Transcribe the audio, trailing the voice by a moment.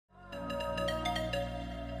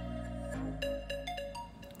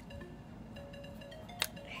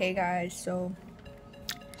Hey guys, so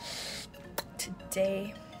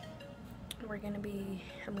today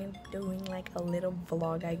I'm doing like a little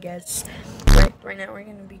vlog, I guess. Right now we're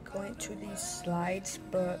gonna be going to these slides,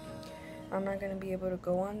 but I'm not gonna be able to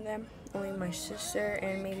go on them. Only my sister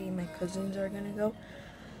and maybe my cousins are gonna go.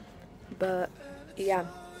 But yeah,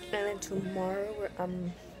 and then tomorrow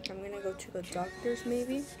I'm gonna go to the doctor's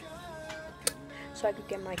maybe, so I could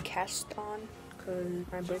get my cast on, cause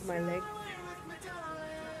I broke my leg.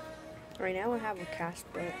 Right now I have a cast,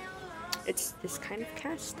 but it's this kind of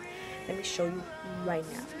cast. Let me show you right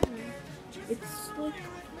now. It's like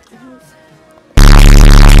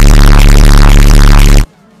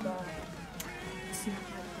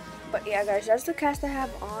but yeah guys, that's the cast I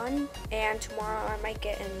have on, and tomorrow I might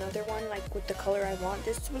get another one like with the color I want.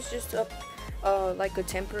 This was just a like a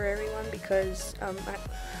temporary one because I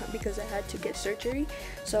had to get surgery,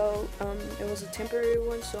 so it was a temporary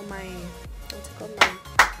one, so my what's it called,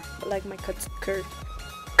 my cuts could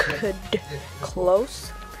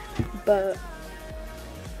close, but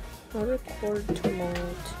I'll record tomorrow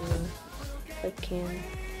too if I can.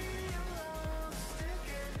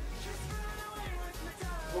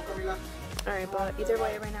 Alright, but either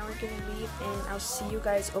way, right now we're gonna leave, and I'll see you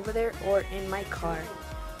guys over there or in my car.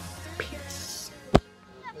 Peace.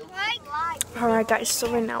 Alright guys,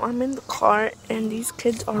 so right now I'm in the car, and these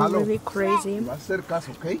kids are really crazy. So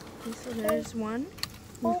there's one.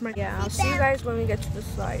 Yeah, I'll see you guys when we get to the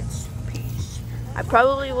slides. Peace. I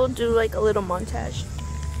probably will do like a little montage.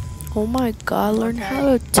 Oh my god, learn how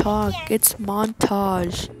to talk. It's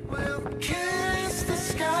montage.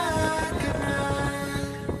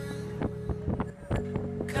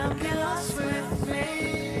 Come get lost with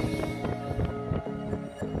me.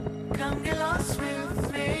 Come get lost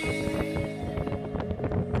with me.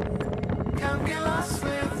 Come get lost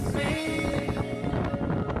with me.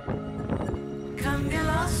 Come get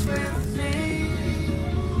lost with me.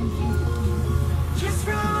 Just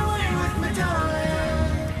run away with me,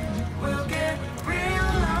 darling. We'll get real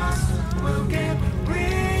lost. We'll get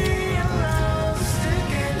real lost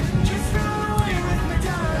again. Just run away with me,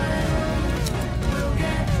 darling. We'll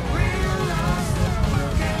get real lost.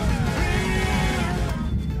 We'll get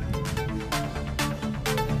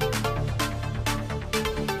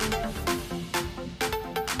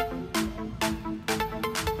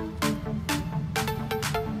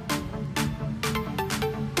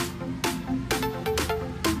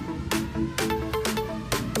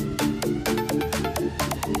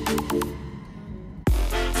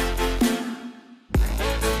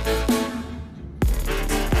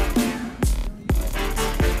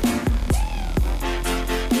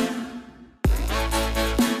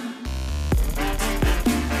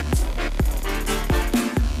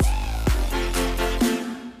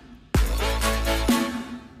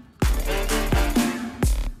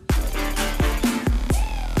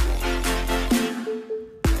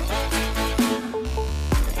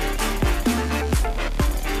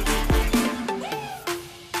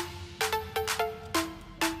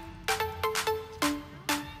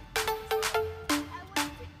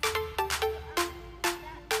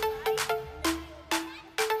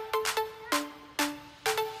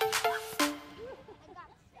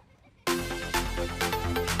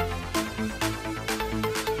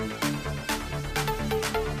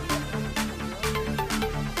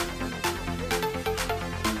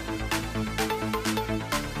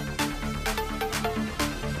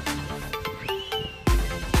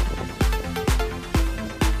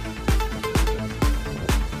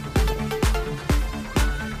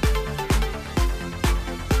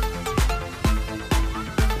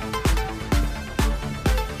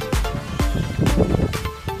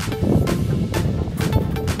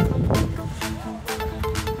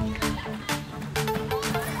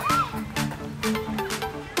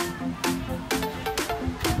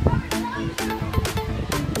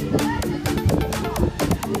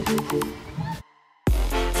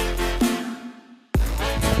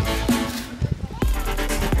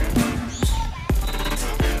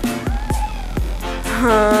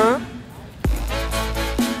Huh?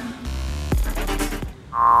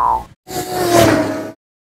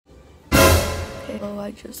 Okay, well, I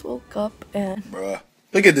just woke up and Bruh,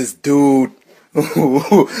 look at this dude.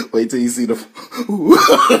 Wait till you see the.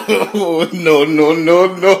 No, no, no,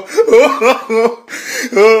 no.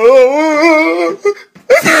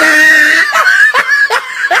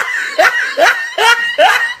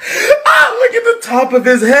 Look at the top of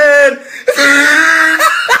his head.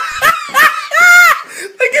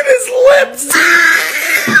 Look at his lips.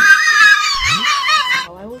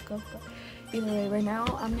 I woke up, but either way, right now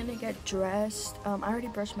I'm gonna get dressed. I already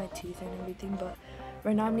brushed my teeth and everything, but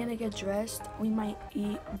right now I'm gonna get dressed. We might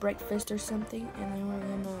eat breakfast or something, and then we're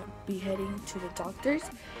gonna be heading to the doctor's.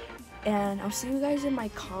 And I'll see you guys in my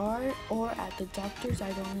car or at the doctor's,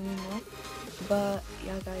 I don't really know. But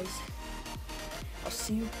yeah guys, I'll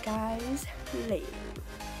see you guys later.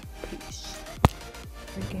 Peace.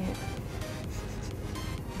 Again.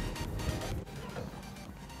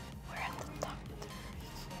 We're at the doctor's.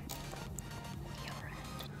 We are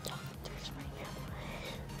at the doctor's right now.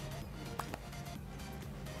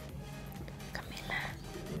 Camila.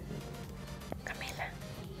 Camila.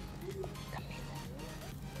 Camila.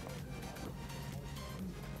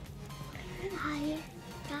 Hi,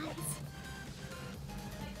 guys.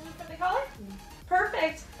 For the collar?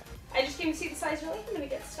 Perfect. I just came to see the size you're like. I'm gonna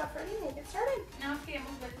get stuff ready and we'll get started. No, es que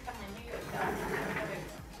hemos ver el tamaño y ahorita.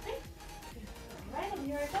 Alright, I'll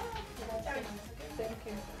be right back. Thank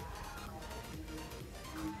you.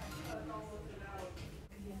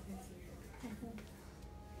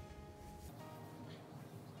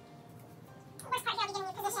 Worst part here, getting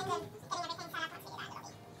your position and getting everything set up.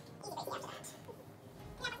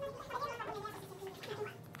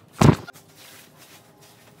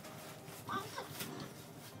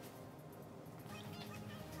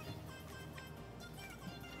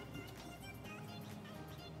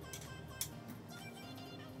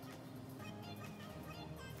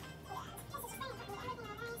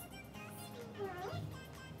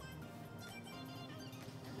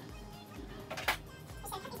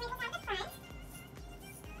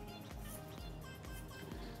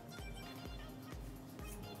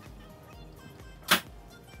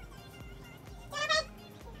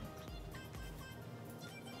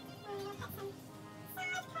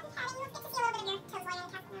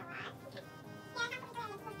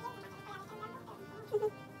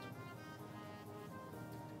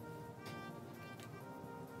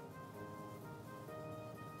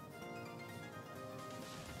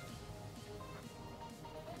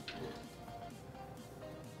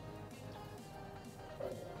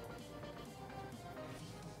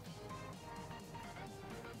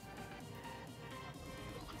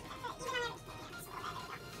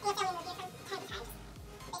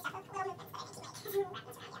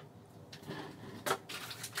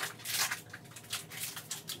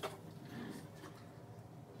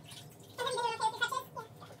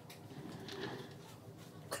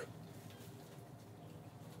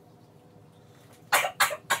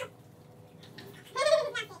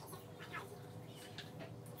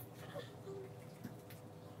 we do that, it'll be easy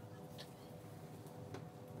breezy after that.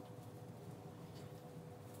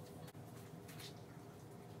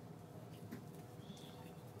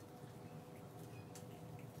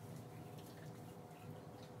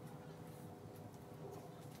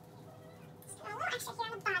 Extra here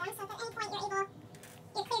on the bottom, so if at any point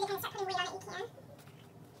you're clearly going to start putting weight on it, you can.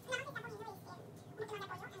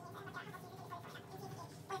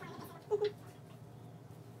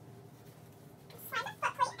 Slide the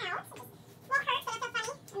foot plate out, so just won't hurt, so that's so funny. And then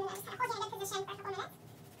just kind of hold you in a good position for a couple minutes.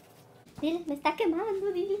 Dile, me está quemando,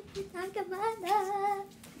 dile, me está quemando.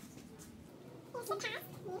 You should pass. Okay.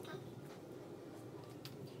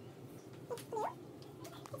 It's blue.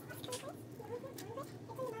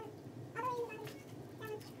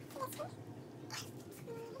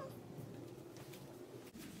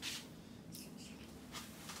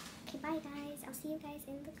 Okay, bye guys. I'll see you guys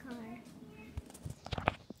in the car.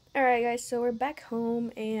 Alright guys, so we're back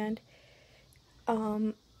home, and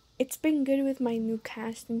it's been good with my new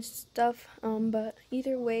cast and stuff, but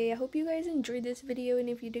either way, I hope you guys enjoyed this video, and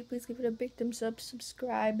if you did, please give it a big thumbs up,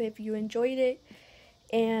 subscribe if you enjoyed it,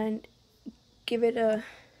 and give it a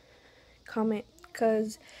comment,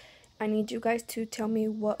 because I need you guys to tell me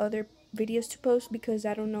what other videos to post, because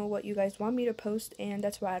I don't know what you guys want me to post, and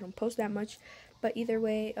that's why I don't post that much. But either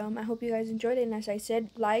way, I hope you guys enjoyed it, and as I said,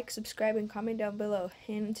 like, subscribe, and comment down below.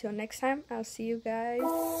 And until next time, I'll see you guys.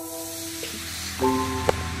 Peace.